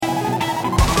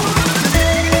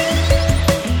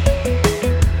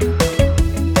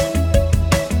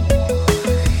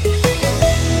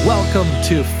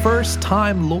to First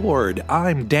Time Lord.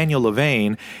 I'm Daniel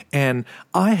Levane, and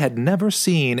I had never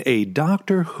seen a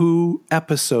Doctor Who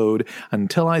episode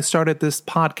until I started this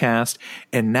podcast,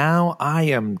 and now I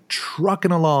am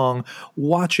trucking along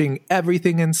watching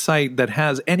everything in sight that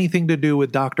has anything to do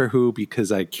with Doctor Who because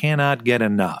I cannot get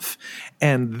enough.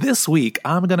 And this week,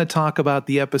 I'm going to talk about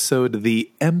the episode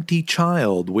The Empty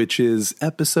Child, which is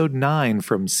episode 9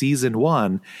 from season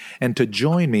 1, and to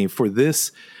join me for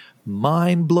this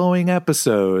mind-blowing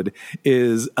episode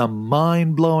is a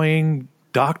mind-blowing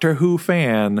Doctor Who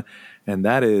fan, and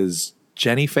that is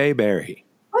Jenny Faye Barry.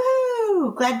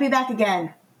 Woohoo! Glad to be back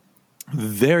again.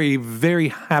 Very, very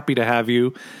happy to have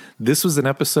you. This was an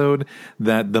episode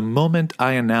that the moment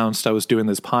I announced I was doing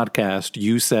this podcast,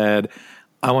 you said,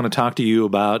 I want to talk to you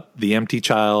about The Empty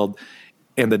Child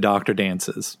and the Doctor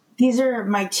dances. These are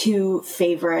my two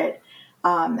favorite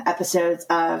episodes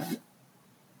of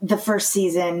the first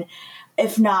season,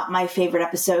 if not my favorite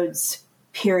episodes,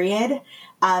 period.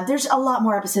 There's a lot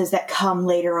more episodes that come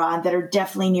later on that are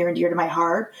definitely near and dear to my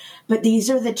heart. But these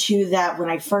are the two that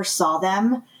when I first saw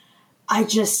them, I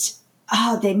just,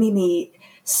 they made me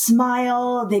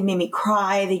smile. They made me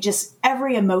cry.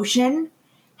 Every emotion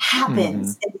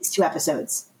happens in these two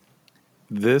episodes.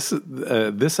 This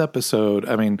episode,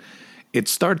 I mean, it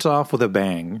starts off with a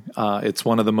bang. It's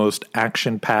one of the most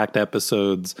action-packed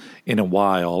episodes in a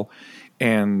while.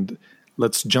 And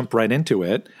let's jump right into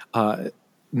it.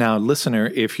 Now, listener,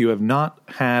 if you have not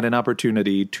had an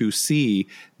opportunity to see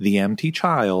The Empty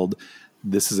Child,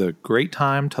 this is a great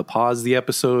time to pause the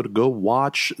episode, go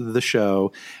watch the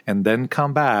show, and then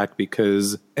come back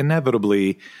because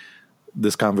inevitably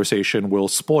this conversation will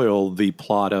spoil the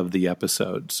plot of the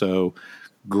episode. So,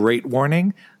 great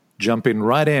warning. Jumping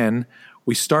right in,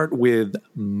 we start with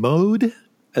mauve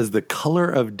as the color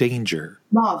of danger.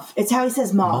 Mauve. It's how he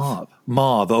says mauve.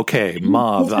 Mauve. Okay,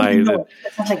 mauve. That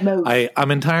sounds like mauve. I'm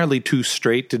entirely too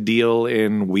straight to deal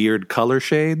in weird color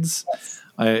shades. Yes.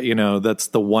 That's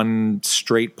the one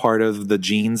straight part of the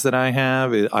genes that I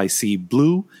have. I see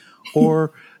blue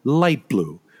or light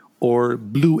blue or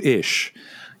bluish,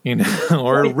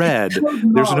 or red.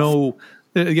 There's no...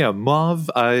 mauve,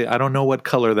 I don't know what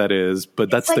color that is, but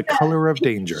that's like the color of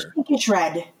danger. Pinkish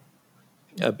red.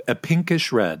 A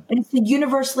pinkish red. And it's the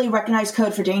universally recognized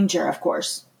code for danger, of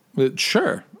course.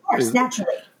 Sure. Of course,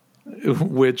 naturally.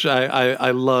 Which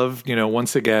I love,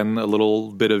 once again, a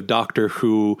little bit of Doctor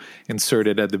Who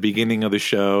inserted at the beginning of the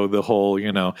show, the whole,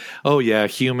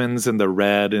 humans and the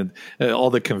red and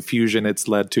all the confusion it's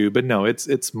led to. But no,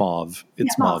 it's mauve.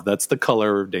 It's mauve. That's the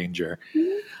color of danger.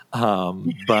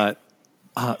 Mm-hmm.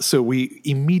 So we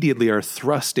immediately are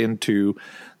thrust into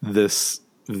this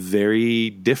very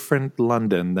different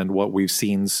London than what we've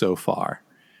seen so far,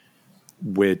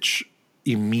 which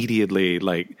immediately,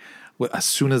 like, as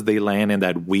soon as they land in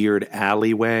that weird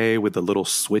alleyway with the little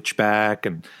switchback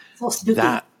and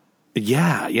that,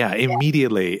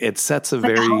 immediately it sets a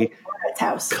very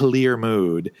clear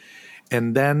mood.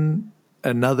 And then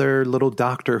another little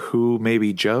Doctor Who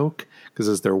maybe joke, because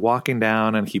as they're walking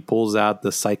down and he pulls out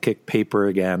the psychic paper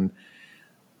again,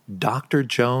 Dr.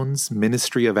 Jones'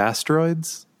 Ministry of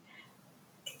Asteroids?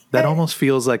 That almost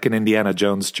feels like an Indiana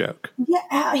Jones joke.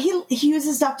 Yeah, he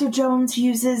uses Dr. Jones, he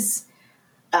uses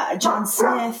John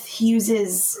Smith, he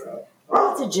uses,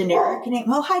 what's a generic name?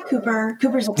 Oh, hi, Cooper.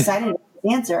 Cooper's excited about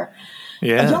his answer.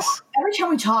 Yes. Every time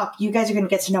we talk, you guys are going to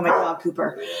get to know my dog,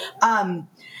 Cooper.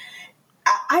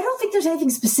 I don't think there's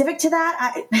anything specific to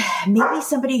that. Maybe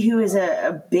somebody who is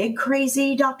a big,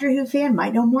 crazy Doctor Who fan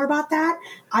might know more about that.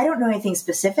 I don't know anything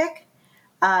specific.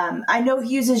 I know he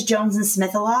uses Jones and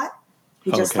Smith a lot.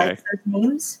 He just likes those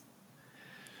names.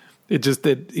 It just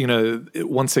that,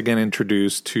 once again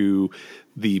introduced to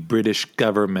the British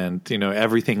government,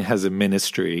 everything has a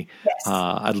ministry. Yes.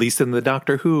 At least in the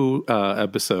Doctor Who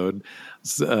episode,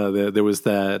 there was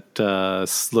that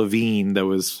Slovene that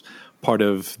was part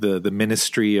of the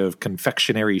Ministry of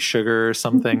Confectionery Sugar or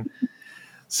something.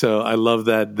 So I love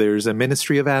that there's a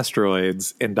Ministry of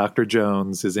Asteroids and Dr.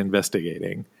 Jones is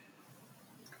investigating.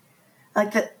 I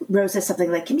like that Rose says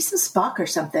something like, give me some Spock or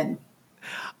something.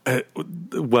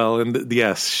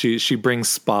 Yes, she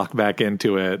brings Spock back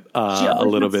into it a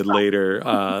little bit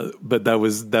later. But that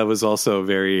was also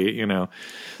very,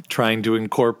 trying to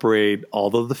incorporate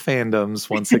all of the fandoms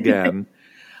once again.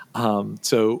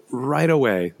 So right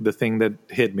away, the thing that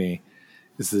hit me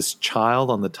is this child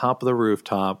on the top of the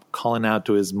rooftop calling out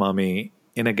to his mummy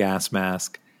in a gas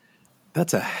mask.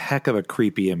 That's a heck of a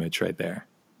creepy image right there.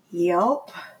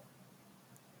 Yep.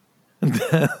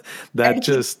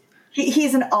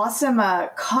 He's an awesome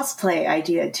cosplay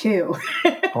idea too.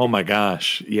 Oh my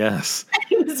gosh, yes.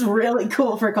 is really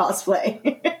cool for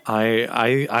cosplay.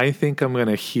 I think I'm going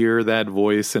to hear that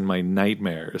voice in my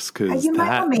nightmares because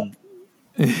Mommy?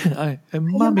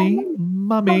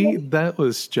 Mummy, that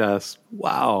was just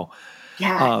wow.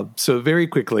 Yeah. So very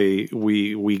quickly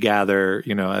we gather,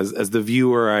 as the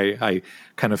viewer, I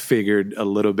kind of figured a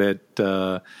little bit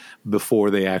before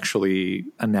they actually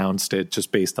announced it,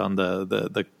 just based on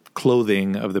the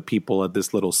clothing of the people at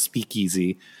this little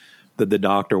speakeasy that the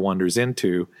doctor wanders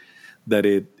into, that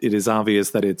it is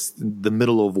obvious that it's the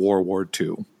middle of World War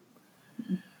II.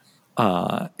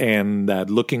 And that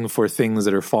looking for things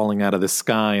that are falling out of the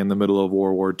sky in the middle of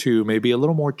World War II may be a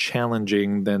little more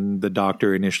challenging than the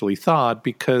doctor initially thought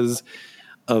because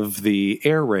of the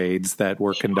air raids that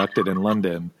were conducted in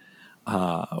London,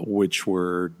 which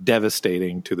were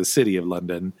devastating to the city of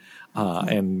London.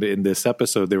 And in this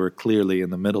episode, they were clearly in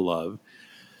the middle of.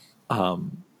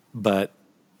 But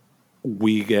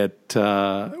we get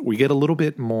a little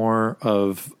bit more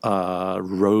of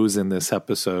Rose in this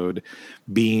episode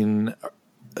being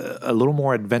a little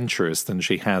more adventurous than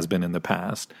she has been in the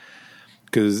past.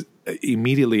 Because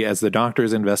immediately as the doctor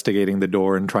is investigating the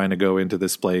door and trying to go into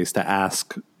this place to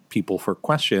ask people for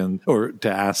questions or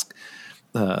to ask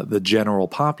the general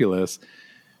populace,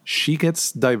 she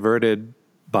gets diverted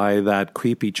by that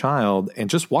creepy child and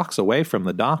just walks away from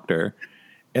the doctor.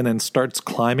 And then starts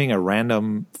climbing a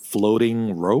random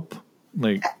floating rope.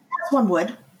 Like, as one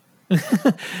would.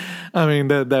 I mean,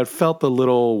 that felt a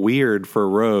little weird for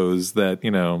Rose that,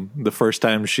 the first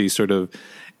time she sort of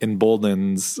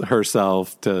emboldens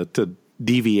herself to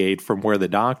deviate from where the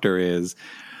doctor is,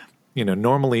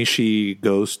 normally she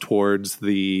goes towards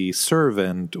the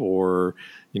servant or,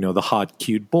 the hot,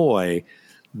 cute boy.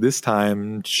 This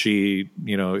time she,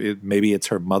 maybe it's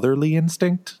her motherly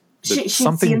instinct.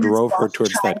 Something drove her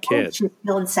towards that kid. She's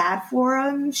feeling sad for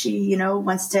him. She,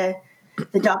 wants to.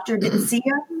 The doctor didn't see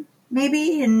him,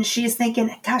 maybe, and she's thinking,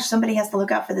 "Gosh, somebody has to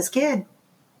look out for this kid."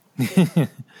 I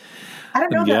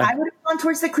don't know that I would have gone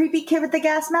towards the creepy kid with the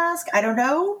gas mask. I don't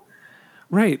know.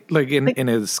 Right, like in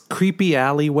his creepy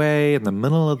alleyway in the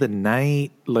middle of the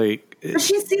night, like. But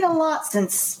she's seen a lot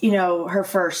since her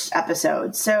first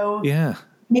episode, so yeah,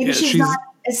 maybe she's not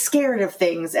as scared of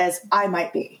things as I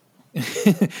might be.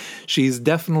 She's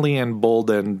definitely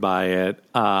emboldened by it,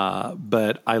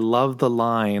 but I love the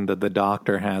line that the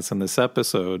doctor has in this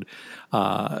episode,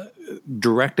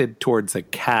 directed towards a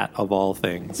cat of all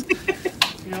things.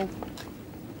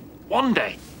 One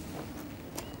day,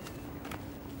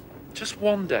 just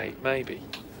one day, maybe,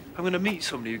 I'm going to meet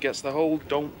somebody who gets the whole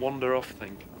don't wander off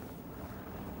thing.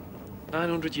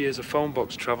 900 years of phone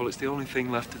box travel, it's the only thing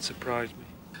left that surprised me.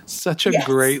 Such a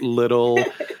great little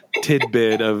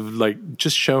tidbit of like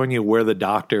just showing you where the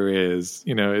doctor is,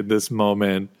 at this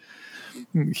moment.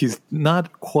 He's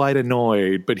not quite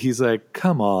annoyed, but he's like,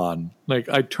 come on. Like,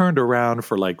 I turned around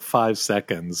for like 5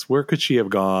 seconds. Where could she have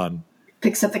gone?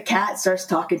 Picks up the cat, starts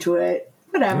talking to it.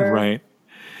 Whatever. Right.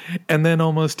 And then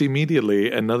almost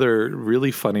immediately, another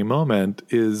really funny moment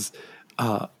is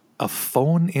a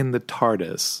phone in the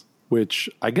TARDIS, which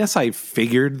I guess I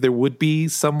figured there would be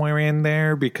somewhere in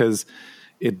there because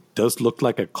it does look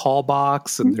like a call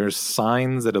box and there's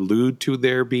signs that allude to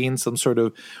there being some sort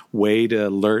of way to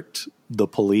alert the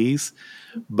police.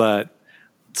 But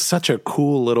such a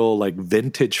cool little like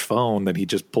vintage phone that he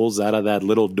just pulls out of that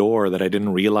little door that I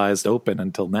didn't realize open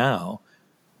until now.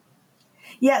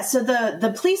 Yeah, so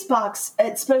the police box,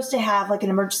 it's supposed to have like an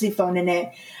emergency phone in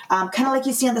it, kind of like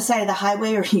you see on the side of the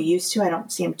highway, or you used to. I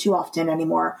don't see them too often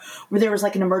anymore, where there was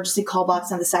like an emergency call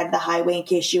box on the side of the highway in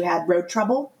case you had road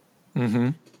trouble. Mm-hmm.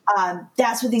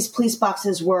 That's what these police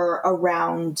boxes were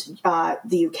around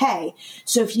the UK.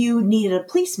 So if you needed a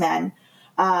policeman,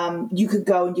 you could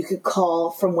go and you could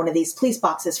call from one of these police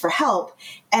boxes for help.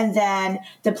 And then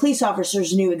the police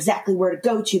officers knew exactly where to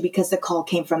go to because the call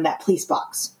came from that police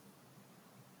box.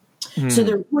 So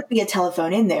there would be a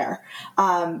telephone in there.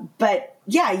 But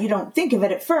yeah, you don't think of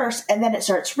it at first, and then it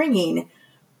starts ringing.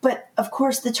 But of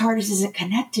course, the TARDIS isn't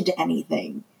connected to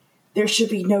anything. There should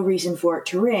be no reason for it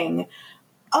to ring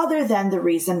other than the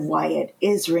reason why it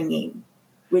is ringing,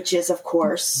 which is, of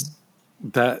course...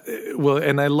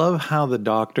 and I love how the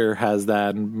doctor has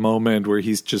that moment where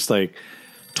he's just like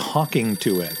talking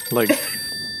to it. Like,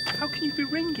 how can you be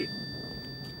ringing?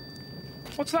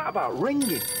 What's that about,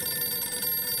 ringing?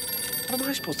 What am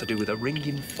I supposed to do with a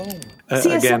ringing phone?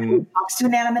 See, as someone who talks to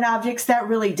inanimate objects, that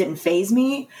really didn't faze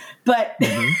me. But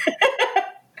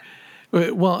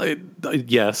well,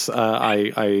 yes,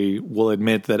 I will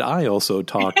admit that I also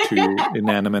talk to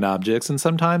inanimate objects, and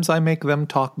sometimes I make them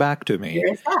talk back to me.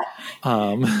 There is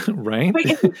that. Right?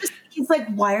 He's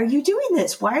like, "Why are you doing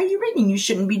this? Why are you ringing? You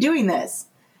shouldn't be doing this."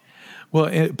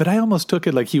 Well, but I almost took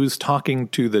it like he was talking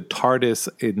to the TARDIS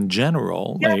in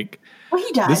general. Yeah. Like, Well,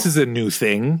 he does. this is a new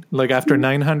thing. Like, after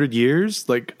 900 years,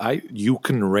 like, you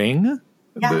can ring.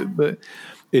 Yeah.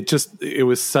 It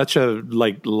was such a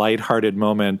like lighthearted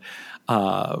moment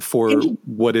for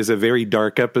what is a very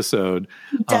dark episode.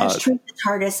 He does treat the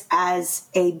TARDIS as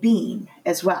a being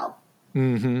as well.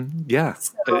 Yeah.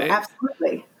 So,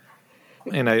 absolutely.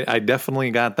 And I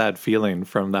definitely got that feeling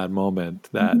from that moment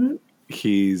that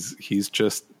he's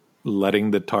just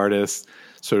letting the TARDIS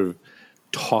sort of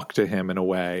talk to him in a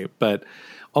way. But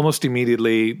almost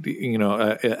immediately,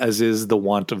 as is the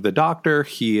wont of the Doctor,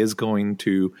 he is going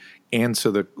to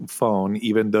answer the phone,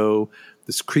 even though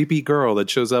this creepy girl that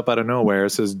shows up out of nowhere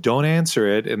says, "Don't answer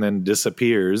it," and then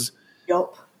disappears.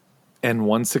 Yup. And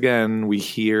once again, we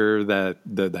hear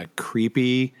that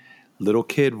creepy little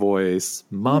kid voice,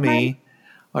 "Mommy,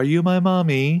 are you my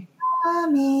mommy?"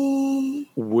 Mommy.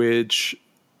 Which,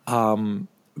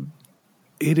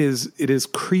 it is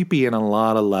creepy in a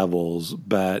lot of levels.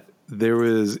 But there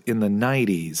was, in the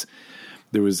 90s,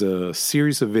 there was a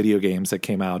series of video games that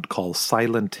came out called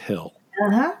Silent Hill.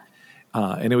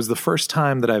 And it was the first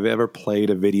time that I've ever played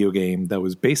a video game that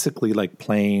was basically like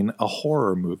playing a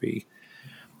horror movie.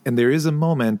 And there is a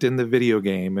moment in the video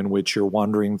game in which you're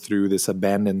wandering through this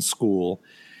abandoned school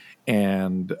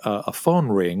and a phone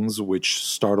rings, which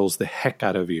startles the heck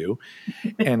out of you.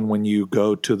 And when you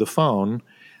go to the phone,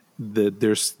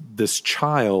 there's this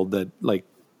child that like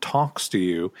talks to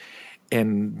you.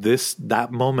 And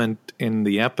that moment in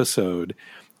the episode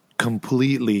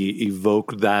completely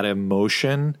evoked that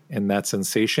emotion and that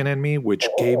sensation in me, which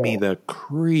gave me the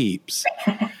creeps.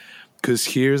 Because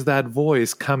here's that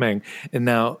voice coming. And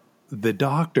now the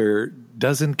Doctor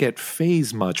doesn't get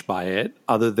fazed much by it,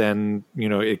 other than,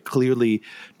 it clearly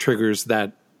triggers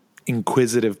that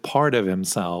inquisitive part of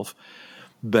himself.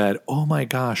 But, oh my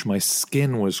gosh, my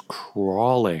skin was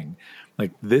crawling.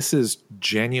 Like, this is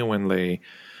genuinely...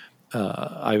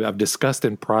 I've discussed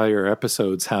in prior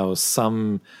episodes how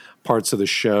some parts of the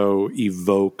show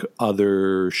evoke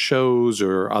other shows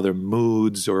or other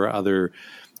moods or other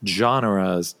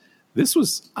genres. This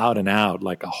was out and out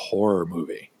like a horror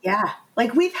movie. Yeah.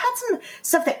 Like, we've had some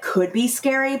stuff that could be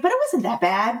scary, but it wasn't that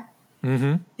bad.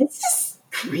 It's just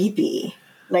creepy.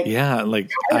 Like, yeah,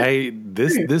 like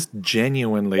this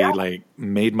genuinely like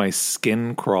made my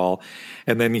skin crawl.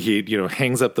 And then he,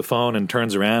 hangs up the phone and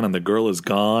turns around and the girl is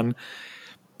gone.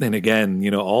 And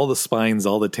again, all the spines,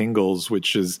 all the tingles,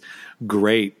 which is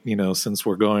great, since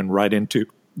we're going right into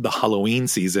the Halloween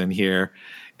season here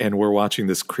and we're watching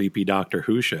this creepy Doctor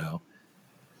Who show.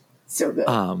 So good.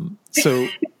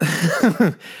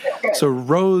 So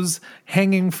Rose,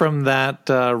 hanging from that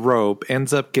rope,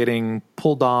 ends up getting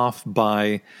pulled off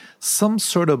by some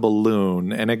sort of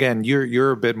balloon. And again,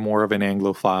 you're a bit more of an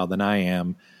Anglophile than I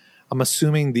am. I'm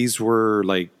assuming these were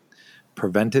like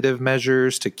preventative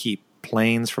measures to keep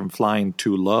planes from flying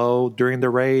too low during the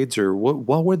raids, or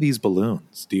what were these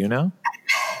balloons? Do you know?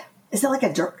 Is that like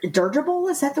a dirigible?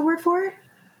 Is that the word for it?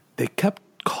 They kept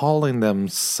calling them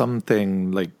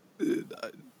something like...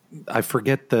 I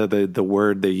forget the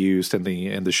word they used in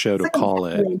the show to call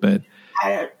it, but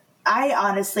I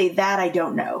honestly, that I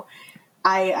don't know.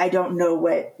 I don't know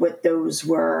what those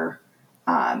were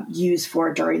used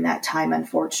for during that time.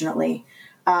 Unfortunately,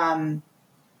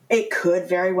 it could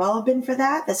very well have been for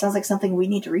that. That sounds like something we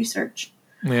need to research.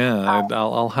 Yeah,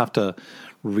 I'll have to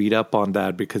read up on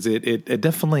that because it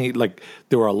definitely, like,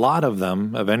 there were a lot of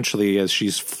them. Eventually, as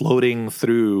she's floating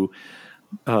through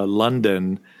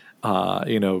London.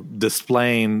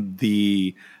 Displaying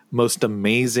the most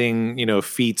amazing,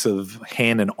 feats of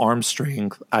hand and arm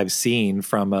strength I've seen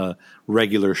from a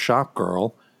regular shop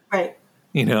girl. Right.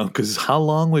 Because how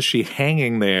long was she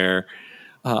hanging there?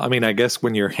 I guess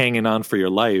when you're hanging on for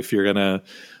your life, you're going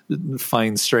to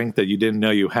find strength that you didn't know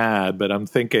you had. But I'm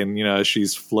thinking, as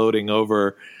she's floating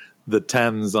over the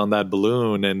Thames on that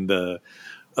balloon and the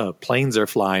planes are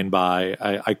flying by,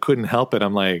 I couldn't help it.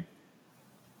 I'm like...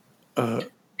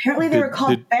 Apparently they were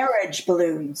called barrage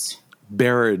balloons.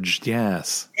 Barrage,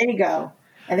 yes. There you go.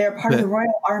 And they're part of the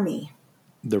Royal Army.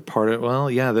 They're part of... Well,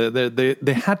 yeah,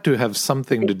 they had to have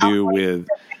something to do with...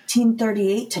 1938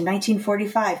 to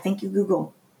 1945. Thank you,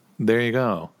 Google. There you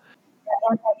go.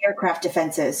 Anti-aircraft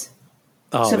defenses.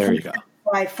 Oh, so there you go.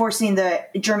 By forcing the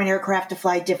German aircraft to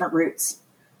fly different routes.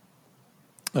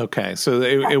 Okay, so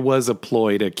it was a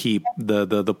ploy to keep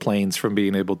the planes from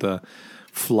being able to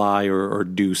fly or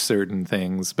do certain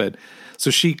things. But so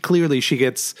she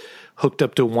gets hooked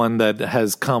up to one that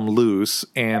has come loose,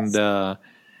 and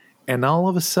all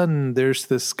of a sudden there's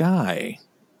this guy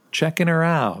checking her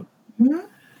out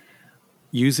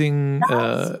using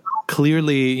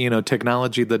clearly,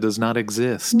 technology that does not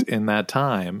exist in that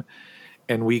time.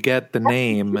 And we get the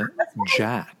name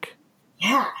Jack.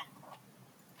 Yeah.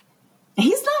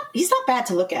 He's not bad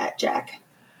to look at, Jack.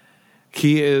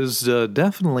 He is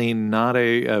definitely not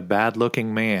a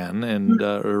bad-looking man. And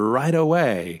right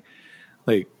away,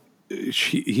 like,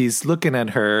 he's looking at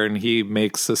her and he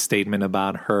makes a statement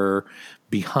about her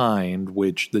behind,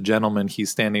 which the gentleman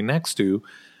he's standing next to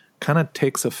kind of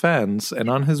takes offense. And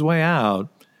on his way out,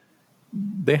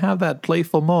 they have that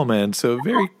playful moment. So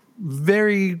very,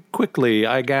 very quickly,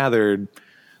 I gathered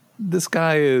this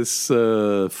guy is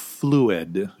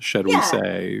fluid, should we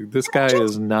say. This guy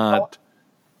is not...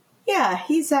 Yeah,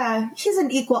 he's an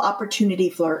equal opportunity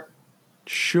flirt.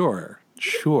 Sure.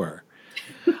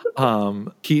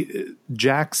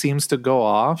 Jack seems to go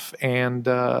off and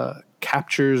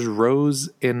captures Rose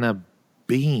in a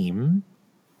beam.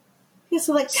 Yeah,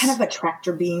 so like kind of a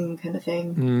tractor beam kind of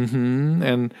thing.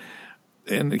 Mm-hmm.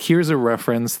 And here's a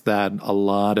reference that a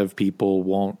lot of people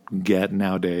won't get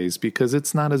nowadays because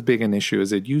it's not as big an issue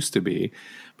as it used to be.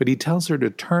 But he tells her to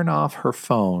turn off her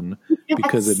phone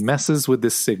because it messes with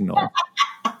the signal.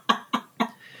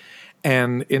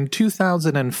 And in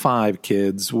 2005,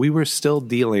 kids, we were still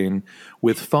dealing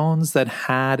with phones that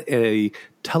had a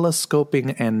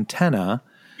telescoping antenna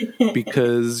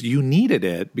because you needed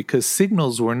it because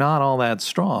signals were not all that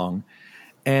strong.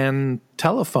 And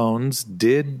telephones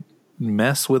did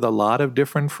mess with a lot of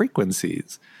different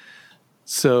frequencies.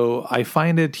 So I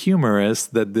find it humorous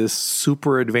that this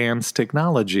super advanced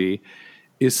technology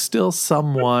is still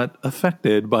somewhat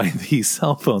affected by the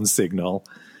cell phone signal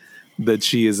that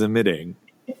she is emitting.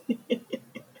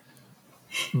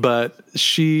 But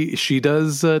she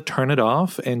does turn it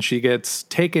off, and she gets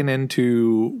taken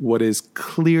into what is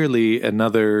clearly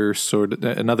another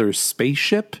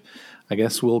spaceship, I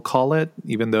guess we'll call it,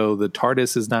 even though the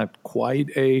TARDIS is not quite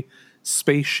a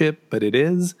spaceship, but it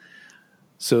is.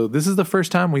 So this is the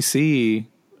first time we see,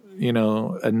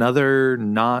 another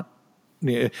not,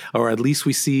 or at least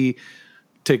we see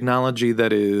technology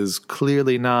that is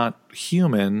clearly not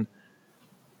human,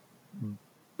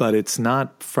 but it's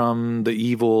not from the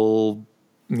evil,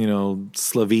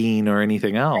 Slevene or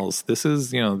anything else. This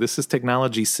is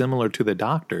technology similar to the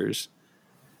Doctor's.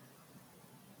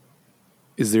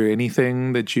 Is there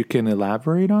anything that you can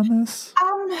elaborate on this?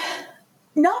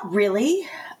 Not really.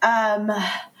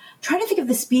 Trying to think of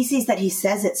the species that he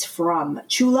says it's from.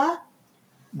 Chula?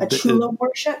 Chula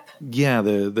warship? Yeah,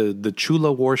 the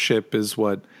Chula warship is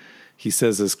what he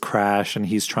says is crash and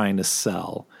he's trying to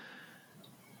sell.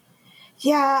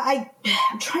 Yeah,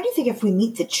 I'm trying to think if we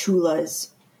meet the Chulas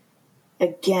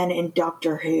again in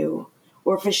Doctor Who,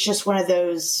 or if it's just one of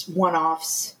those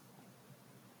one-offs.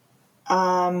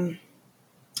 I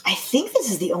think this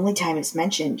is the only time it's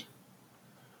mentioned.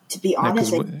 To be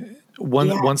honest,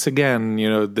 once again,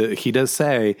 he does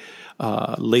say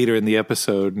later in the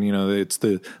episode, it's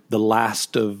the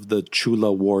last of the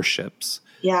Chula warships.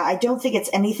 Yeah, I don't think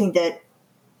it's anything that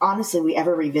honestly we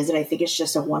ever revisit. I think it's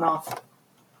just a one-off.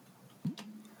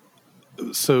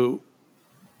 So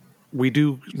we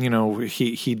do,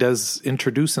 he does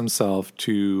introduce himself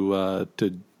to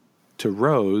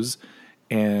Rose,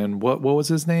 and what was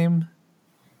his name?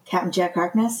 Captain Jack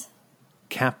Harkness.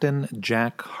 Captain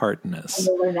Jack Harkness.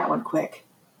 I'm gonna learn that one quick.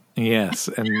 Yes,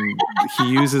 and he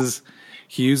uses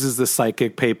the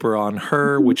psychic paper on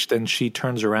her, which then she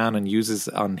turns around and uses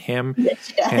on him. Yes,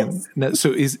 she does. And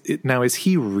so is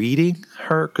he reading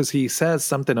her? Because he says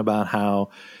something about how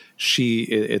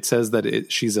it says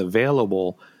that she's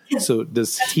available. So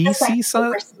does he see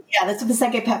something? Yeah, that's what the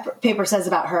psychic paper says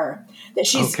about her. That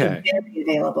she's very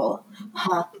available.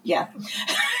 Yeah.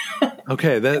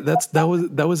 Okay,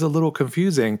 that was a little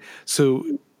confusing. So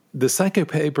the psychic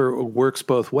paper works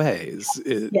both ways.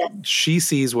 Yes. She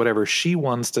sees whatever she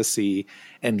wants to see,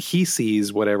 and he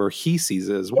sees whatever he sees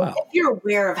as well. If you're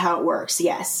aware of how it works,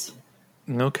 yes.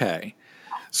 Okay.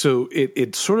 So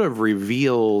it sort of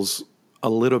reveals a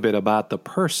little bit about the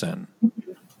person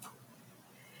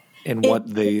and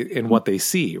what they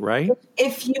see, right?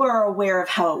 If you are aware of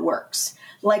how it works.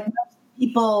 Like most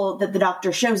people that the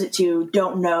Doctor shows it to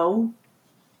don't know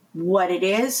what it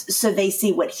is, so they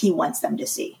see what he wants them to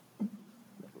see.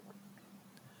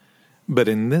 But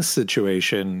in this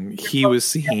situation, he was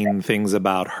seeing things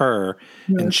about her,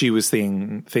 and she was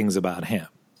seeing things about him.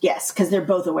 Yes, because they're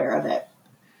both aware of it.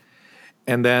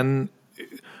 And then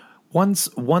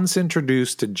once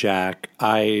introduced to Jack,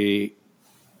 I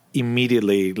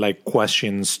immediately,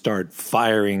 questions start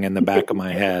firing in the back of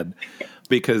my head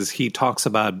because he talks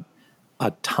about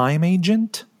a time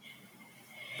agent.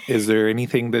 Is there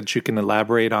anything that you can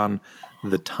elaborate on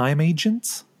the time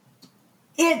agents?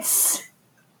 it's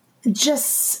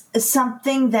just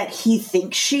something that he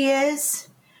thinks she is.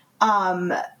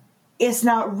 It's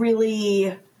not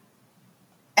really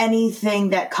anything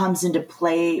that comes into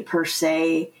play per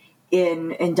se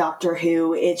in Doctor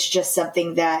Who. It's just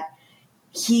something that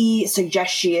he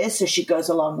suggests she is, so she goes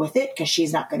along with it because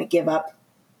she's not going to give up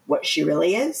what she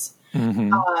really is.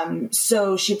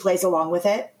 So she plays along with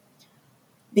it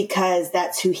because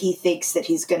that's who he thinks that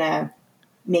he's going to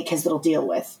make his little deal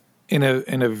with. In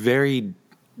a very,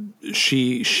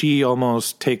 she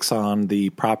almost takes on the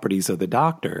properties of the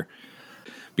Doctor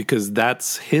because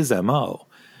that's his MO.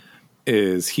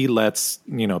 Is he lets,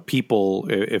 people,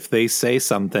 if they say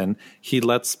something, he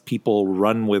lets people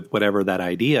run with whatever that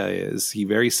idea is. He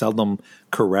very seldom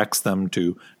corrects them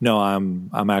to, no,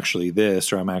 I'm actually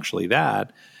this or I'm actually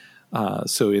that.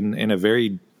 So in a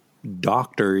very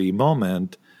doctor-y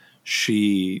moment,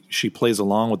 she plays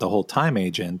along with the whole time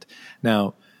agent.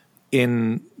 Now,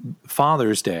 in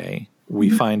Father's Day, we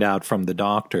find out from the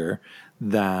Doctor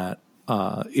that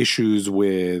issues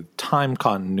with time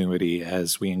continuity,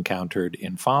 as we encountered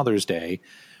in Father's Day,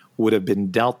 would have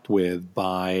been dealt with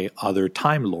by other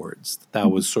Time Lords.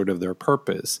 That was sort of their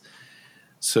purpose.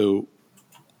 So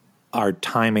are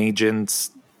time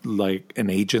agents like an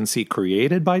agency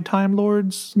created by Time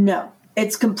Lords? No,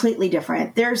 it's completely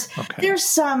different. There's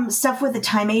some stuff with the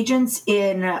time agents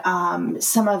in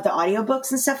some of the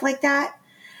audiobooks and stuff like that.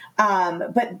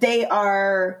 But they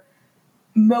are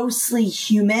mostly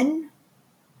human,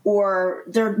 or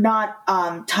they're not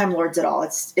Time Lords at all.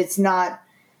 It's not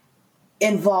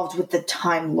involved with the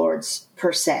Time Lords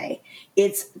per se.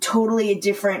 It's totally a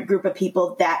different group of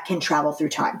people that can travel through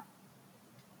time.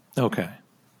 Okay.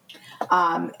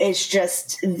 It's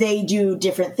just they do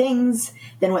different things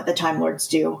than what the Time Lords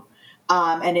do.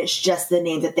 And it's just the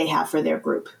name that they have for their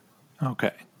group.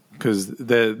 Okay. Because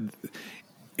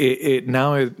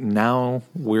now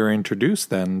we're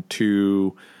introduced then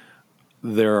to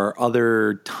there are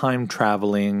other time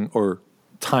traveling or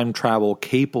time travel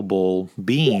capable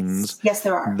beings. Yes,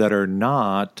 there are. That are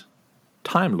not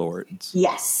Time Lords.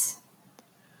 Yes.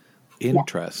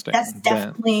 Interesting. Yeah. That's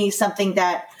definitely something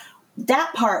that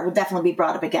part will definitely be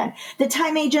brought up again. The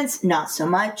time agents, not so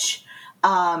much.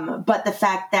 But the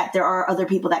fact that there are other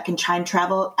people that can time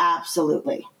travel,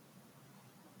 absolutely.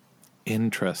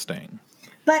 Interesting.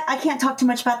 But I can't talk too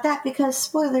much about that because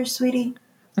spoilers, sweetie.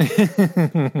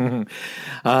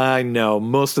 I know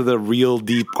most of the real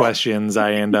deep questions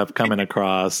I end up coming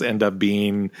across end up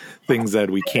being things that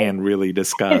we can't really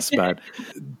discuss, but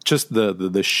just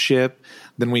the ship.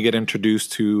 Then we get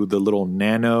introduced to the little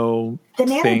nano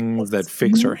things that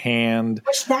fix her hand.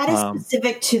 Which that is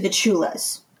specific to the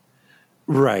Chulas.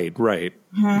 Right.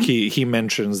 Mm-hmm. He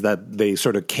mentions that they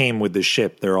sort of came with the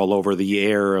ship. They're all over the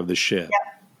air of the ship. Yep.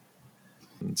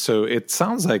 So it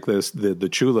sounds like the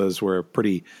Chulas were a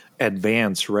pretty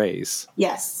advanced race.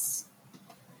 Yes.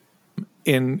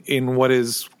 In what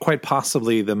is quite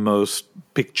possibly the most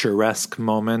picturesque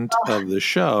moment of the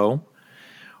show,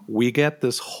 we get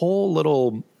this whole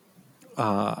little.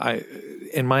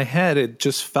 In my head, it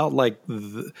just felt like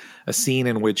a scene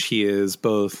in which he is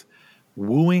both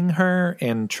wooing her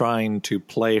and trying to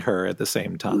play her at the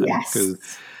same time. Yes,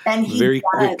 and very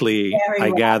quickly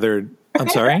I gathered. I'm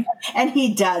sorry? And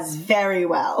he does very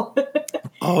well.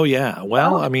 Oh, yeah.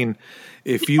 Well, I mean,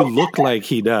 if you look like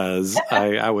he does,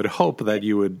 I would hope that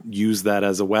you would use that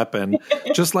as a weapon,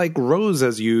 just like Rose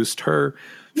has used her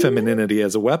femininity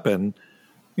as a weapon.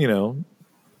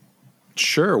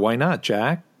 Sure, why not,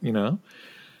 Jack?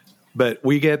 But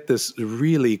we get this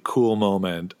really cool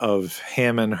moment of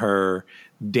him and her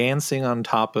dancing on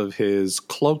top of his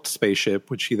cloaked spaceship,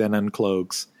 which he then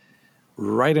uncloaks,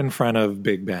 right in front of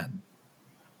Big Ben.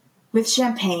 With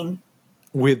champagne.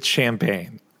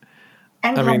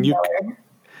 And I mean,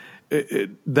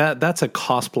 that's a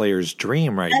cosplayer's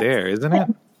dream there, isn't it?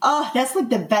 Oh, that's like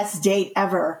the best date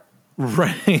ever.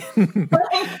 Right.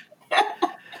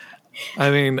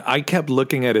 I mean, I kept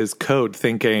looking at his coat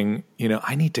thinking,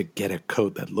 I need to get a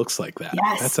coat that looks like that.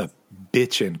 Yes. That's a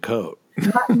bitchin' coat.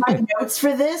 My notes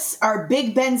for this are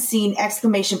Big Ben scene, !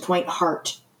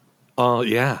 Heart. Oh,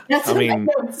 yeah. That's what my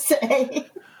notes say.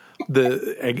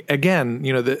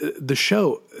 The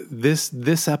show,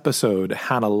 this episode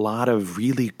had a lot of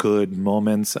really good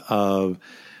moments of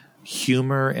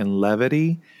humor and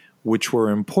levity, which were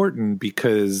important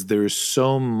because there's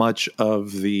so much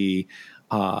of the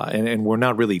and we're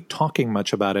not really talking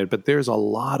much about it, but there's a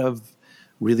lot of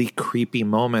really creepy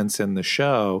moments in the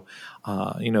show.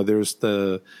 There's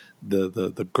the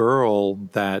girl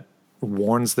that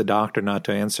warns the doctor not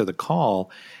to answer the call.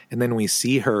 And then we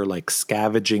see her like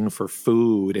scavenging for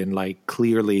food and like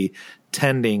clearly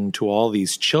tending to all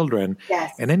these children.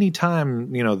 Yes. And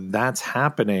anytime, that's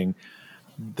happening,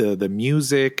 the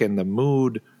music and the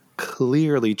mood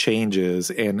clearly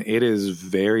changes, and it is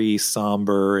very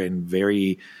somber and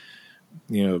very,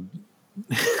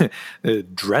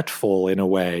 dreadful in a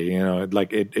way.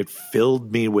 Like it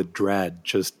filled me with dread.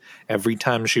 Just every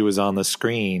time she was on the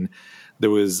screen, there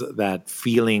was that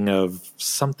feeling of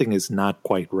something is not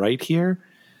quite right here.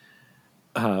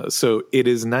 So it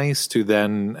is nice to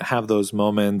then have those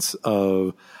moments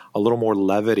of a little more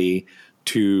levity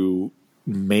to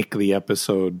make the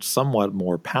episode somewhat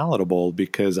more palatable,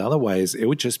 because otherwise it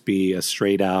would just be a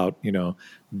straight out,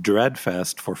 dread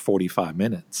fest for 45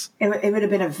 minutes. It would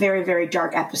have been a very, very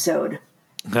dark episode.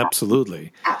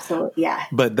 Absolutely. Absolutely. Yeah.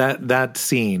 But that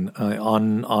scene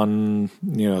on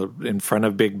in front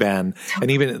of Big Ben, and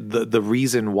even the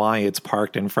reason why it's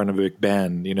parked in front of Big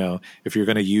Ben, if you're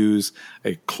going to use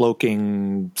a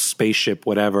cloaking spaceship,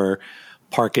 whatever,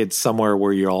 park it somewhere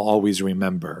where you'll always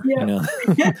remember. Yeah.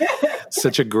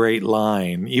 Such a great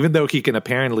line, even though he can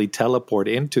apparently teleport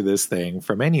into this thing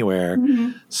from anywhere.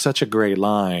 Mm-hmm. Such a great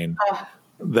line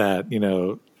that,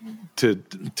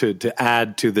 to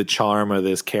add to the charm of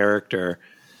this character.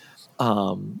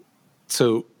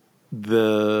 So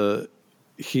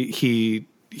he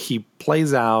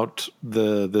plays out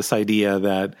this idea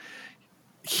that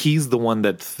he's the one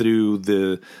that threw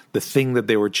the thing that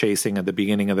they were chasing at the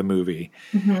beginning of the movie.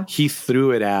 Mm-hmm. He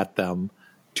threw it at them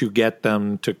to get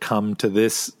them to come to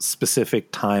this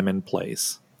specific time and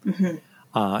place. Mm-hmm.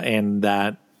 And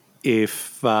that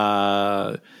if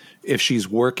she's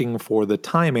working for the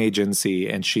time agency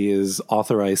and she is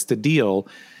authorized to deal,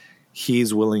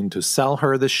 he's willing to sell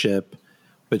her the ship,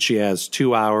 but she has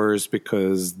 2 hours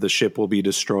because the ship will be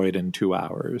destroyed in 2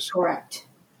 hours. Correct.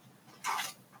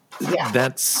 Yeah.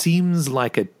 That seems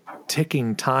like a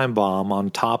ticking time bomb on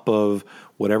top of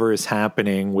whatever is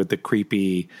happening with the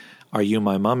creepy "Are You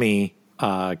My Mummy"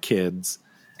 kids.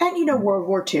 And, World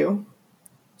War II.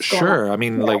 Sure. I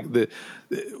mean, like the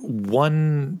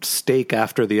one stake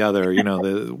after the other,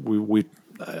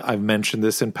 I've mentioned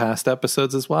this in past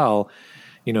episodes as well.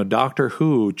 Doctor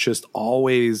Who just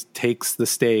always takes the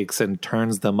stakes and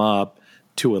turns them up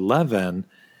to 11.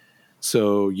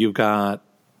 So you've got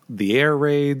the air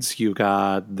raids, you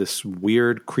got this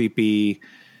weird, creepy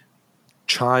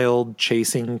child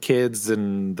chasing kids,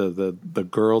 and the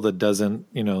girl that doesn't,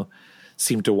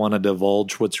 seem to want to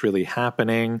divulge what's really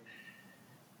happening.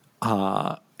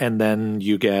 And then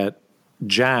you get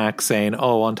Jack saying,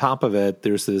 oh, on top of it,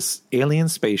 there's this alien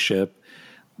spaceship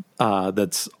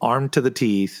that's armed to the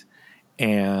teeth,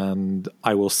 and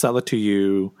I will sell it to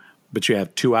you, but you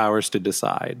have 2 hours to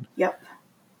decide. Yep.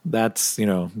 That's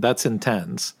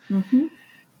intense. Mm-hmm.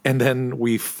 And then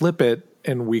we flip it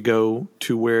and we go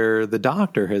to where the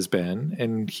doctor has been,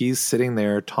 and he's sitting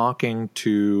there talking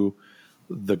to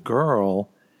the girl,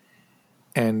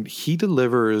 and he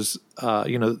delivers,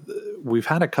 we've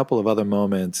had a couple of other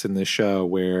moments in this show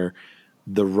where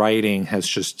the writing has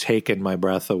just taken my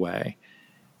breath away.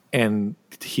 And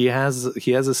he has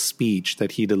a speech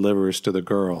that he delivers to the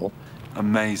girl.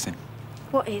 Amazing.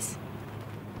 What is?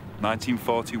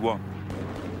 1941.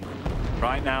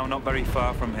 Right now, not very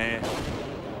far from here,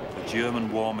 the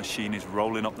German war machine is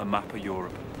rolling up the map of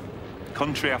Europe.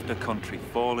 Country after country,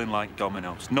 falling like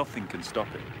dominoes. Nothing can stop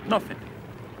it. Nothing.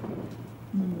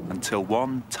 Until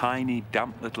one tiny,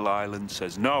 damp little island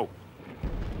says, no.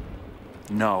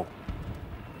 No.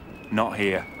 Not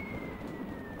here.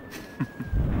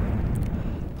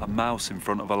 A mouse in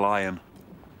front of a lion.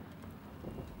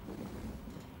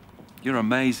 You're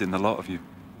amazing, the lot of you.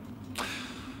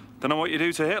 Don't know what you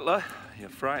do to Hitler. You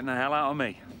frighten the hell out of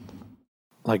me.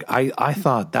 Like, I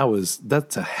thought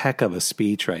that's a heck of a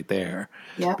speech right there.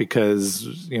 Yeah.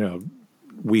 Because,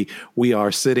 we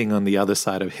are sitting on the other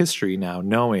side of history now,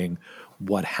 knowing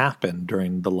what happened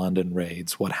during the London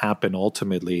raids, what happened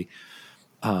ultimately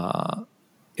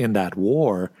in that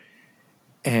war.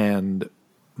 And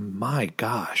my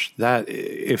gosh, that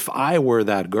if I were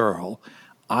that girl,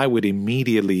 I would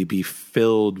immediately be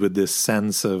filled with this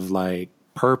sense of like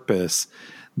purpose.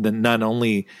 That not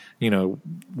only,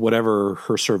 whatever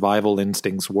her survival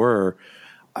instincts were,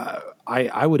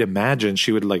 I would imagine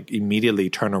she would like immediately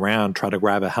turn around, try to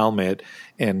grab a helmet,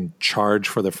 and charge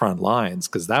for the front lines,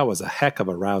 because that was a heck of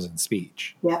a rousing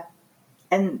speech. Yeah,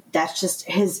 and that's just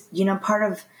his, part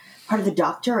of the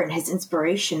Doctor and his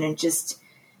inspiration, and just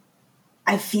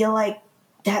I feel like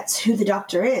that's who the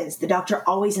Doctor is. The Doctor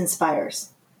always inspires,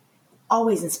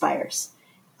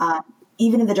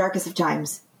 even in the darkest of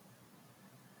times.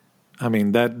 I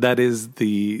mean, that is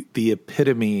the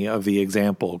epitome of the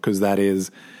example, because that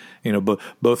is,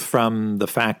 both from the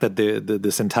fact that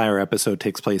this entire episode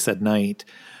takes place at night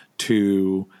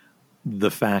to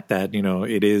the fact that,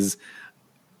 it is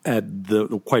at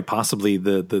the quite possibly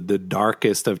the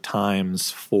darkest of times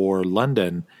for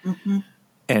London. Mm-hmm.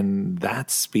 And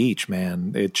that speech,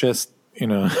 man, it just,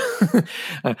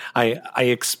 I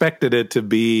expected it to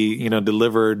be,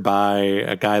 delivered by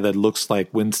a guy that looks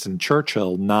like Winston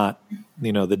Churchill, not,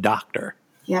 the doctor.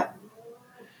 Yep.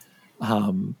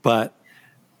 But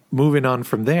moving on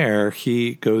from there,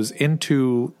 he goes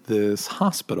into this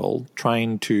hospital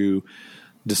trying to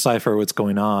decipher what's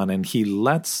going on, and he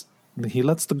lets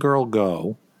the girl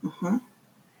go. Mm-hmm.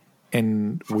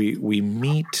 And we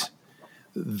meet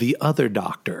the other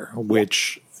doctor,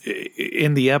 which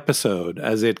in the episode,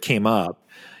 as it came up,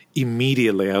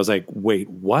 immediately I was like, wait,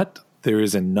 what? There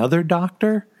is another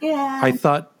doctor? Yeah. I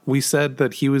thought we said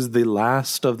that he was the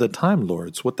last of the Time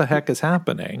Lords. What the heck is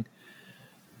happening?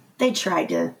 They tried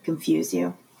to confuse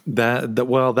you. That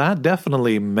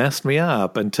definitely messed me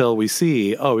up until we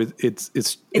see,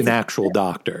 it's an actual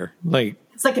doctor.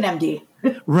 It's like an MD.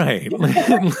 Right.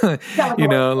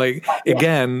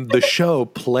 Again, the show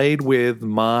played with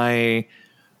my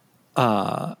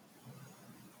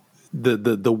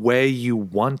the way you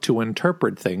want to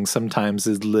interpret things sometimes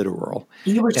is literal.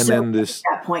 You were at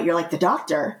that point, you're like the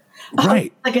doctor.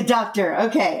 Right. Like a doctor.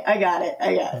 Okay, I got it.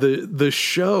 The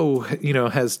show,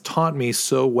 has taught me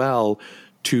so well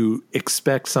to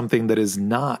expect something that is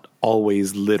not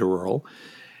always literal.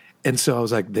 And so I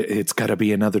was like, it's got to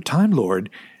be another Time Lord.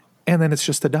 And then it's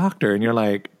just a doctor. And you're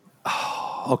like,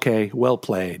 oh, okay, well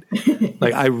played.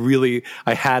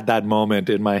 I had that moment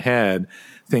in my head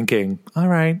thinking, all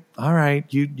right,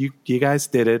 you guys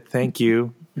did it. Thank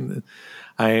you.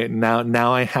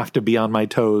 Now I have to be on my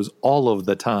toes all of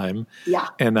the time. Yeah.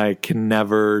 And I can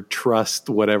never trust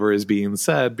whatever is being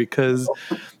said because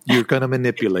you're going to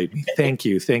manipulate me. Thank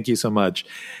you so much.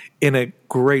 In a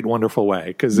great, wonderful way,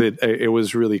 because it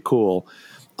was really cool.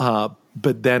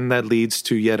 But then that leads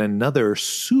to yet another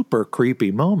super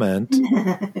creepy moment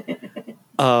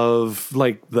of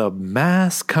the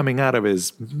mask coming out of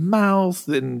his mouth,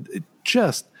 and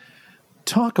just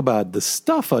talk about the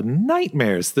stuff of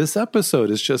nightmares. This episode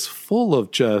is just full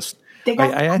of just.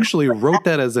 I actually wrote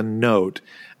that as a note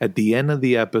at the end of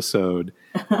the episode.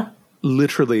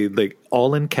 Literally,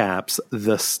 all in caps,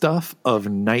 the stuff of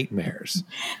nightmares.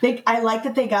 I like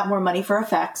that they got more money for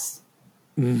effects.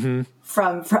 Mm-hmm.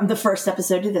 From the first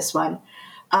episode to this one.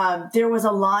 There was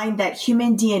a line that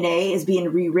human DNA is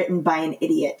being rewritten by an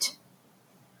idiot.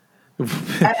 And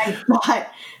I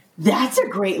thought, that's a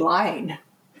great line.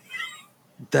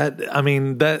 That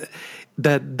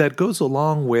goes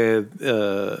along with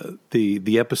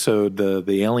the episode,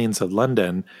 the Aliens of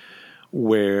London,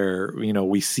 where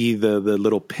we see the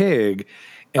little pig,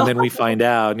 and then we find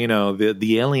out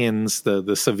the aliens,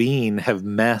 the Savine, have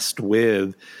messed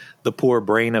with the poor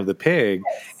brain of the pig.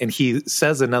 And he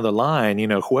says another line,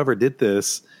 whoever did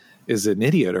this is an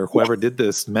idiot, or whoever did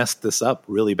this messed this up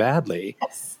really badly.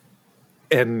 Yes.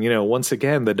 And, once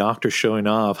again, the doctor showing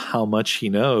off how much he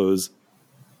knows.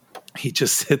 He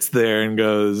just sits there and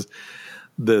goes,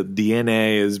 the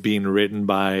DNA is being written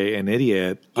by an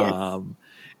idiot. Yes.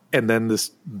 And then this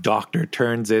doctor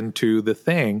turns into the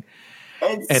thing.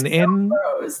 It's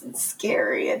gross and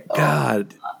scary. And,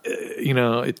 God,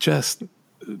 it just...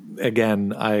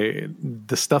 Again, I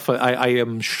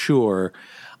am sure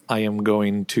I am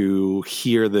going to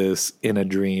hear this in a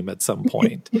dream at some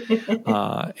point.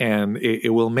 And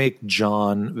it will make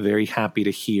John very happy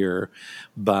to hear.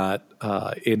 But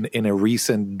in a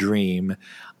recent dream,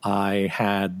 I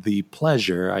had the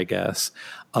pleasure, I guess,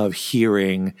 of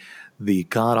hearing the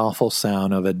god-awful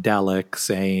sound of a Dalek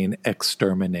saying,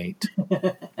 "Exterminate."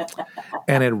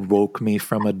 And it woke me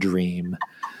from a dream.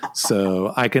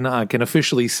 So I can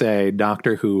officially say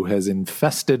Doctor Who has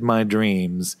infested my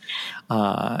dreams.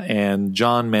 And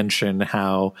John mentioned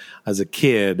how, as a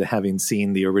kid, having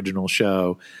seen the original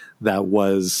show, that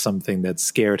was something that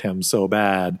scared him so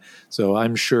bad. So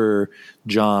I'm sure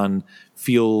John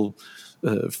feel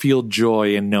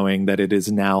joy in knowing that it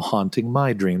is now haunting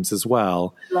my dreams as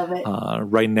well. Love it.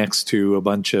 Right next to a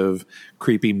bunch of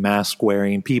creepy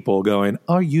mask-wearing people going,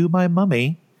 "Are you my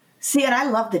mummy?" See, and I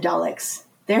love the Daleks.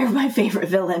 They're my favorite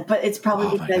villain, but it's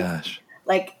probably because,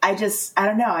 I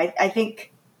don't know. I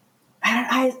think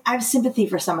I have sympathy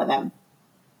for some of them.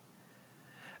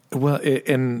 Well,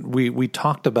 and we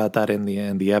talked about that in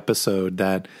the episode,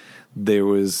 that there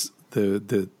was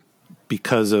the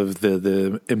because of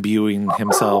the imbuing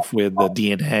himself with the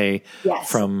DNA Yes.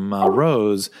 from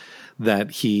Rose,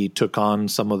 that he took on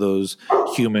some of those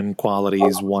human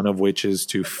qualities, one of which is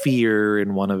to fear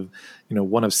and one of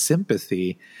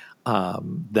sympathy.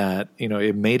 That,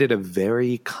 it made it a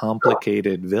very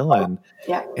complicated villain.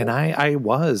 Yeah. And I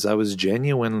was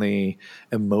genuinely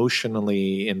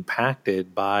emotionally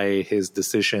impacted by his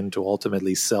decision to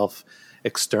ultimately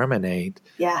self-exterminate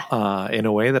in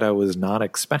a way that I was not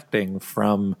expecting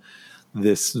from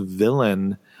this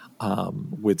villain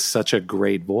with such a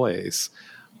great voice.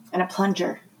 And a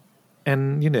plunger.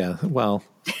 And,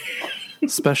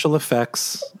 special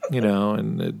effects,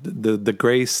 and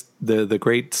the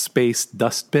great space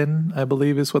dustbin, I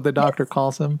believe is what the Doctor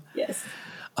calls him. Yes.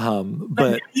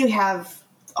 But you have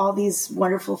all these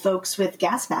wonderful folks with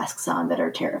gas masks on that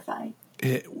are terrifying.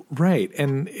 Right.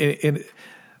 And if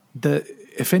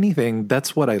anything,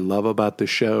 that's what I love about the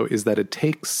show, is that it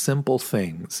takes simple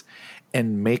things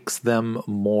and makes them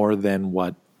more than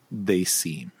what they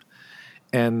seem.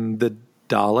 And the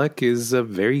Dalek is a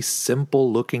very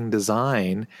simple looking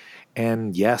design,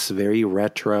 and yes, very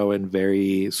retro and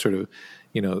very sort of,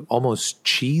 almost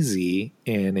cheesy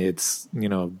in its,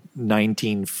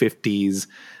 1950s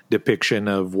depiction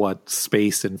of what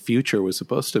space and future was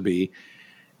supposed to be.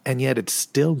 And yet it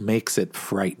still makes it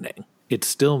frightening. It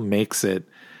still makes it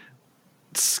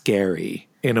scary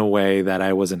in a way that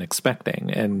I wasn't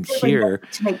expecting. And here,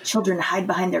 to make children hide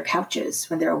behind their couches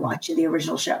when they're watching the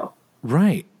original show.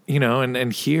 Right.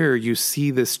 And here you see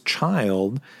this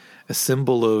child, a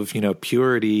symbol of,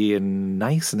 purity and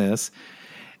niceness,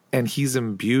 and he's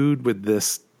imbued with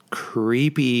this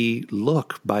creepy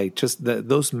look by just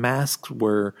those masks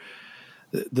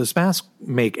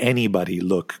make anybody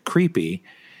look creepy.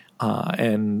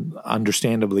 And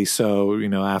understandably so,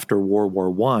 after World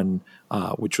War I,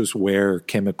 which was where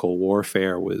chemical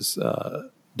warfare was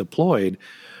deployed,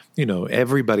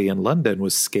 everybody in London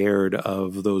was scared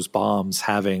of those bombs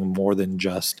having more than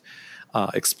just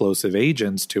explosive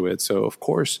agents to it. So, of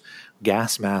course,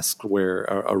 gas masks were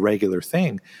a regular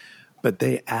thing, but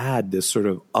they add this sort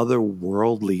of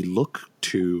otherworldly look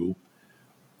to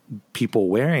people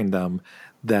wearing them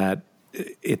that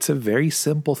it's a very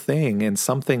simple thing and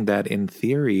something that in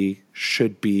theory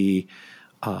should be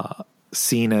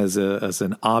seen as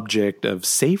an object of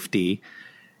safety.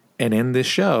 And in this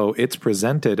show, it's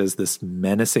presented as this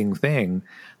menacing thing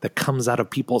that comes out of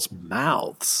people's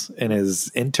mouths and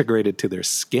is integrated to their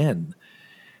skin.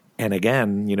 And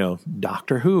again,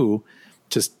 Doctor Who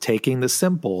just taking the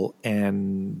simple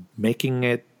and making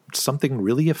it something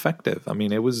really effective. I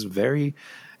mean, it was an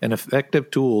effective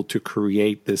tool to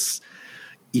create this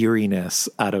eeriness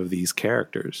out of these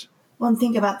characters. Well, and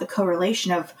think about the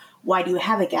correlation of why do you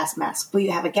have a gas mask? Well,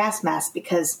 you have a gas mask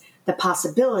because the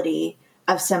possibility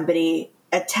of somebody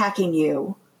attacking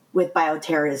you with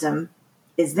bioterrorism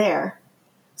is there.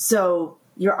 So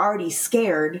you're already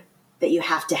scared that you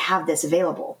have to have this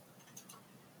available.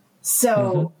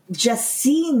 So just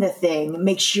seeing the thing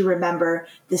makes you remember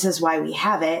this is why we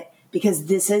have it, because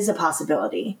this is a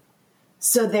possibility.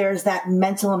 So there's that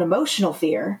mental and emotional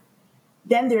fear.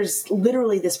 Then there's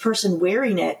literally this person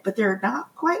wearing it, but they're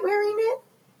not quite wearing it.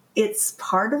 It's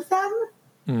part of them.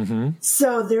 Mm-hmm.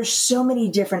 So there's so many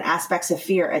different aspects of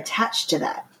fear attached to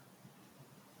that.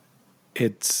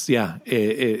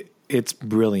 It's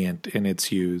brilliant in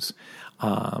its use.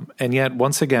 And yet,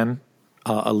 once again,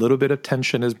 a little bit of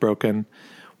tension is broken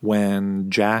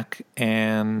when Jack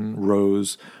and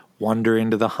Rose wander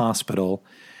into the hospital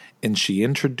and she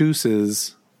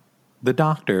introduces the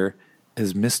Doctor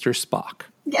as Mr. Spock.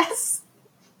 Yes.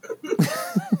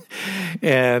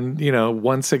 And,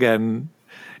 once again,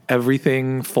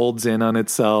 everything folds in on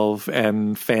itself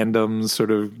and fandoms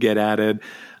sort of get added.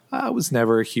 I was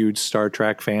never a huge Star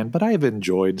Trek fan, but I've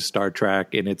enjoyed Star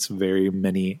Trek in its very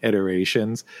many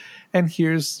iterations. And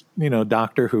here's,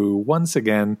 Doctor Who, once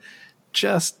again,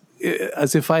 just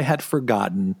as if I had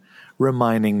forgotten,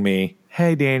 reminding me,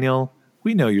 hey, Daniel,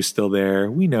 we know you're still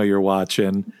there. We know you're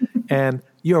watching, and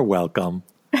you're welcome.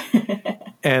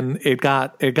 And it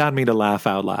got me to laugh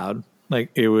out loud. Like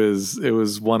it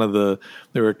was one of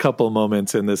there were a couple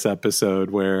moments in this episode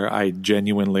where I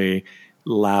genuinely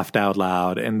laughed out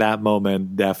loud. And that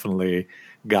moment definitely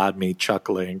got me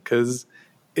chuckling because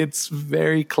it's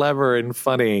very clever and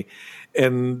funny.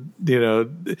 And,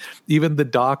 even the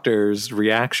Doctor's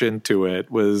reaction to it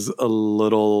was a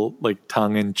little like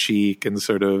tongue in cheek and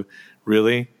sort of,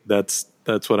 really? That's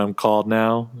what I'm called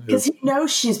now? Because he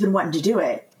knows she's been wanting to do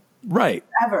it. Right.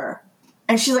 Forever.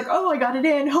 And she's like, oh, I got it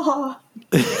in.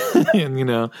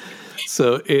 And,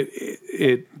 so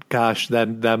gosh,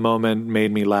 that moment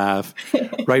made me laugh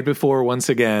right before, once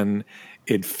again,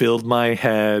 it filled my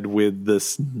head with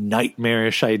this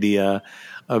nightmarish idea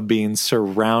of being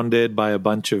surrounded by a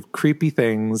bunch of creepy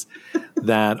things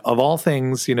that, of all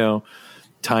things, you know,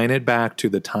 tying it back to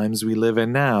the times we live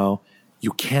in now,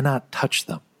 you cannot touch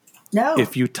them. No.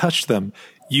 If you touch them,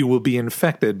 you will be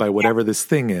infected by whatever this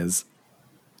thing is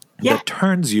that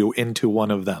turns you into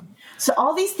one of them. So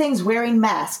all these things wearing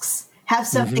masks have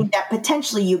something that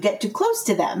potentially you get too close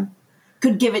to them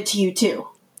could give it to you too.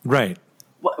 Right.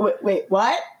 Wait, what?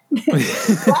 What?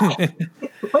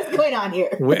 What's going on here?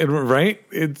 Right?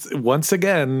 It's once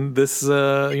again, this,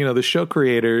 the show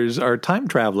creators are time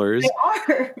travelers. They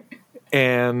are.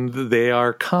 And they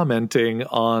are commenting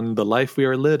on the life we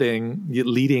are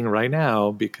leading right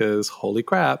now because, holy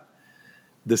crap,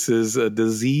 this is a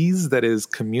disease that is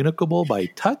communicable by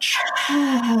touch,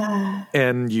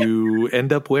 and you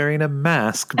end up wearing a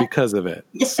mask because of it.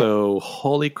 So,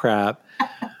 holy crap.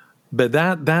 But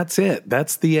that's it.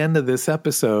 That's the end of this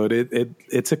episode.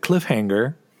 It's a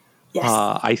cliffhanger. Yes.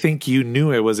 I think you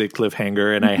knew it was a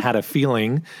cliffhanger, and I had a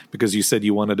feeling because you said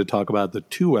you wanted to talk about the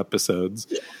 2 episodes.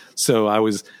 Yeah. So I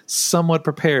was somewhat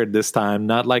prepared this time,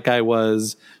 not like I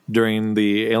was during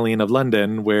the Alien of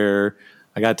London, where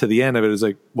I got to the end of it. It was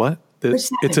like, what? It's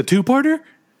a 2-parter?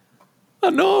 Oh,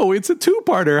 no, it's a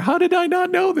 2-parter. How did I not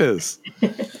know this?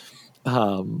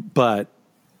 But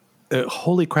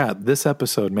holy crap, this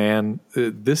episode, man,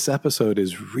 this episode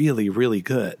is really, really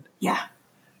good. Yeah.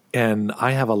 And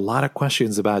I have a lot of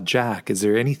questions about Jack. Is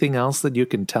there anything else that you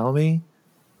can tell me?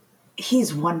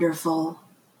 He's wonderful.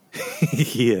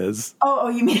 He is. Oh,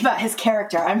 you mean about his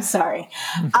character? I'm sorry.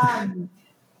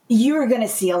 You are going to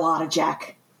see a lot of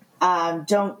Jack.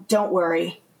 Don't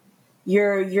worry.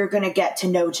 You're going to get to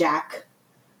know Jack.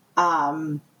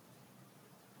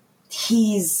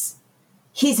 He's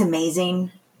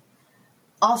amazing.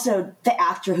 Also, the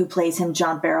actor who plays him,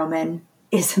 John Barrowman,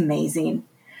 is amazing.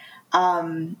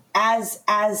 As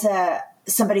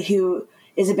somebody who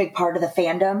is a big part of the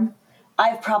fandom,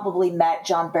 I've probably met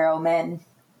John Barrowman.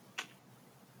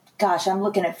 Gosh, I'm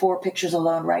looking at 4 pictures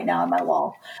alone right now on my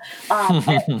wall.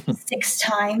 6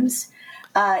 times.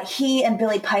 He and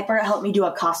Billy Piper helped me do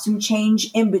a costume change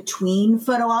in between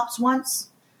photo ops once.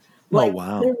 Like, oh,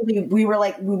 wow. Literally, we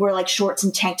were like shorts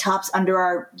and tank tops under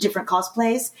our different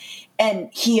cosplays. And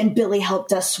he and Billy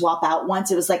helped us swap out once.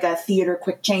 It was like a theater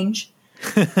quick change.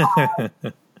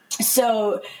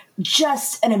 So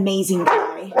just an amazing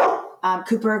guy.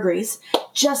 Cooper agrees.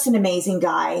 Just an amazing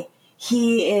guy.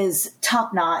 He is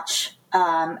top notch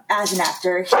as an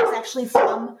actor. He's actually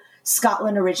from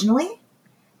Scotland originally,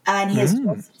 and he has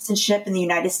dual citizenship in the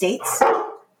United States.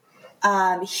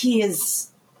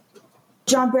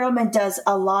 John Barrowman does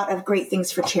a lot of great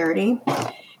things for charity,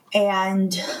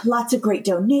 and lots of great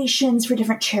donations for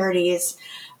different charities.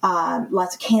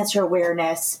 Lots of cancer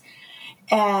awareness.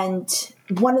 And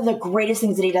one of the greatest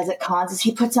things that he does at cons is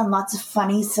he puts on lots of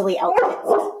funny, silly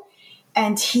outfits.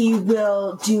 And he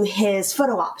will do his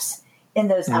photo ops in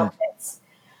those outfits.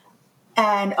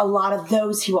 And a lot of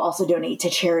those he will also donate to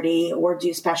charity or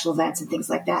do special events and things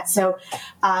like that. So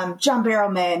John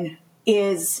Barrowman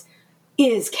is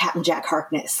Captain Jack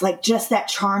Harkness. Like, just that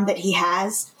charm that he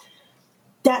has,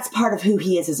 that's part of who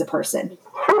he is as a person.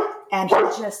 And he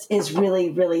just is really,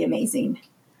 really amazing.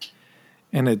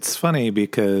 And it's funny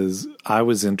because I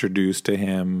was introduced to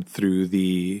him through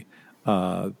the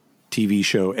TV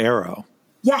show Arrow.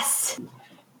 Yes.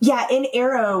 Yeah, in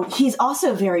Arrow, he's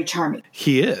also very charming.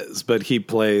 He is, but he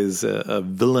plays a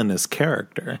villainous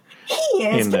character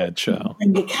in that show.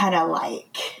 And you kind of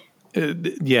like.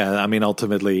 Yeah, I mean,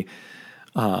 ultimately,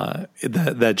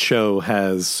 that show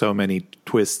has so many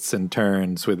twists and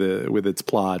turns with its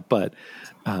plot. But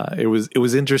it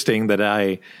was interesting that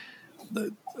I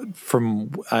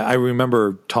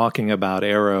remember talking about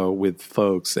Arrow with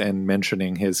folks and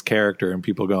mentioning his character, and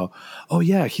people go, "Oh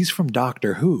yeah, he's from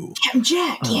Doctor Who." Captain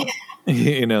Jack,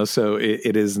 yeah. So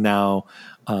it is now.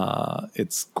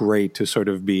 It's great to sort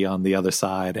of be on the other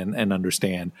side and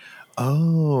understand.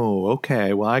 Oh,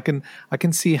 okay. Well, I can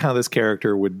see how this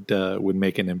character would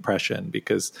make an impression,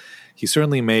 because he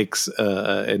certainly makes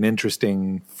an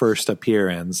interesting first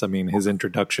appearance. I mean, his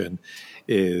introduction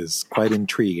is quite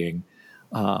intriguing.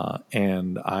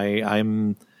 And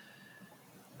I'm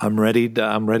ready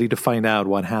to find out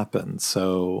what happens.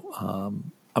 So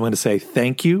I'm going to say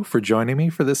thank you for joining me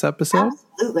for this episode.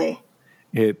 Absolutely.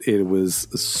 It was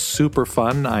super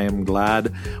fun. I am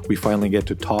glad we finally get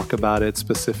to talk about it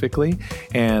specifically.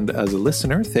 And as a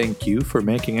listener, thank you for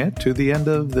making it to the end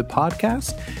of the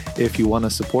podcast. If you want to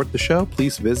support the show,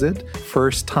 please visit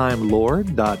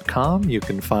firsttimelord.com. You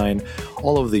can find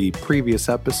all of the previous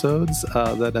episodes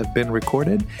that have been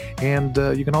recorded. And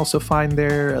you can also find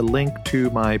there a link to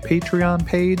my Patreon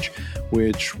page,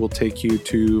 which will take you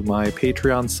to my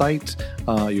Patreon site.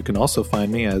 You can also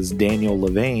find me as Daniel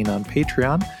Levane on Patreon,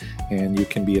 and you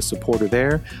can be a supporter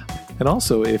there. And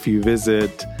also, if you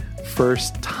visit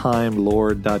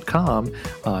firsttimelord.com,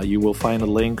 you will find a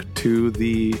link to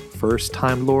the First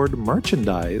Time Lord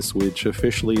merchandise, which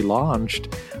officially launched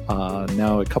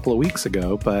now a couple of weeks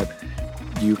ago. But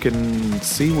you can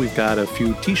see we've got a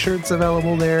few t-shirts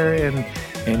available there, and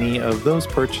any of those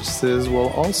purchases will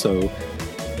also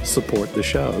support the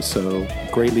show. So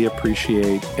greatly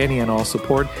appreciate any and all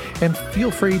support, and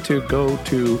feel free to go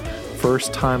to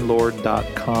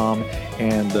firsttimelord.com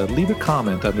and leave a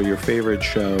comment under your favorite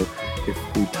show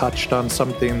if we touched on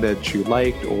something that you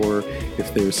liked, or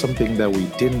if there's something that we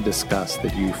didn't discuss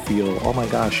that you feel, oh my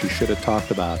gosh, you should have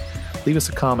talked about. Leave us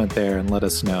a comment there and let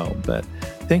us know. But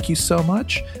thank you so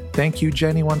much. Thank you,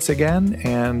 Jenny, once again.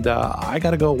 And I got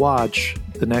to go watch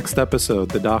the next episode,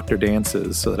 The Doctor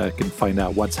Dances, so that I can find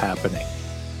out what's happening.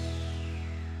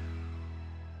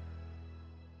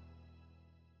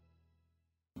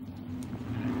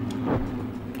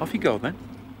 Off you go then.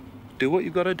 Do what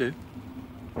you've got to do.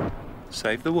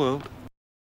 Save the world.